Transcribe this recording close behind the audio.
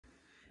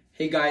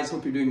Hey guys,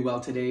 hope you're doing well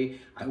today.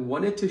 I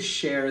wanted to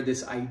share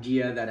this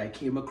idea that I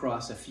came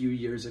across a few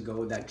years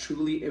ago that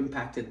truly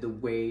impacted the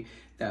way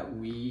that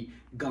we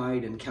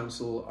guide and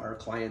counsel our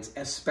clients,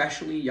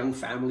 especially young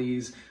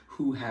families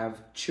who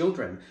have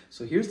children.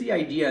 So here's the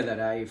idea that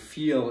I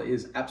feel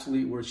is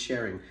absolutely worth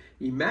sharing.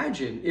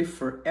 Imagine if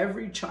for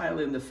every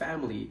child in the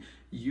family,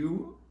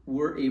 you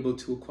were able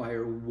to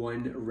acquire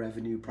one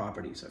revenue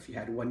property. So if you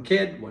had one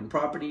kid, one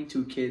property,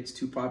 two kids,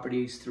 two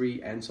properties,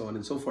 three, and so on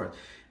and so forth.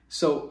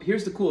 So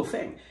here's the cool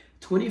thing,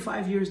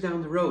 25 years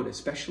down the road,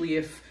 especially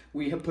if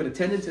we have put a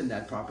tenant in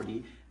that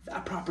property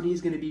is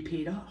going to be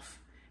paid off.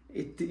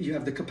 You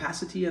have the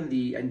capacity and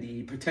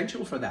the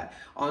potential for that.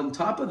 On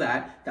top of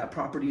that, that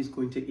property is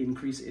going to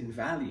increase in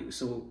value.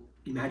 So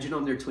imagine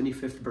on their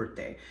 25th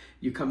birthday,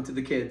 you come to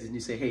the kids and you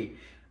say, hey,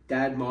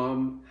 Dad,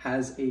 Mom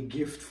has a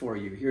gift for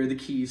you. Here are the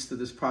keys to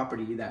this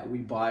property that we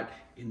bought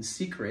in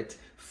secret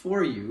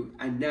for you.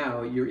 And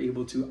now you're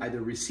able to either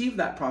receive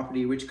that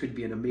property, which could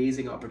be an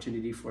amazing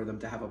opportunity for them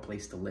to have a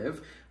place to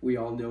live. We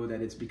all know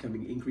that it's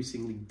becoming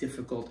increasingly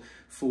difficult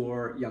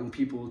for young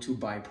people to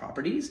buy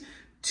properties.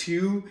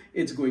 Two,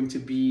 it's going to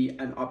be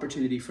an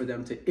opportunity for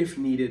them to, if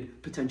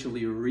needed,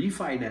 potentially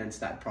refinance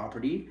that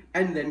property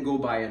and then go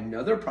buy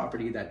another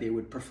property that they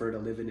would prefer to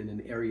live in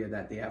an area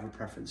that they have a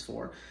preference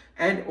for,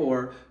 and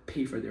or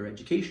pay for their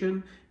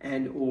education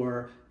and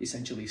or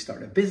essentially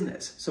start a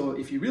business. So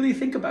if you really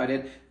think about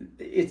it,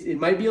 it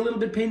might be a little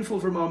bit painful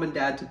for mom and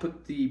dad to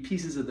put the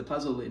pieces of the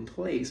puzzle in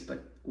place,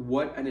 but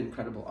what an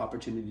incredible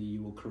opportunity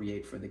you will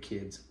create for the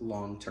kids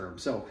long term.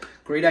 So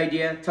great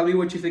idea. Tell me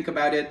what you think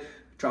about it.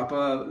 Drop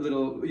a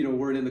little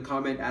word in the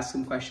comment, ask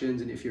some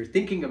questions. And if you're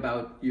thinking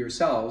about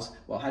yourselves,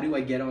 well, how do I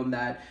get on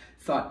that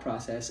thought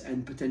process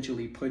and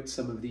potentially put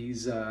some of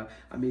these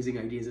amazing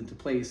ideas into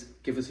place?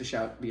 Give us a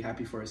shout. Be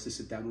happy for us to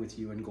sit down with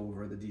you and go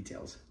over the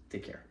details.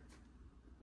 Take care.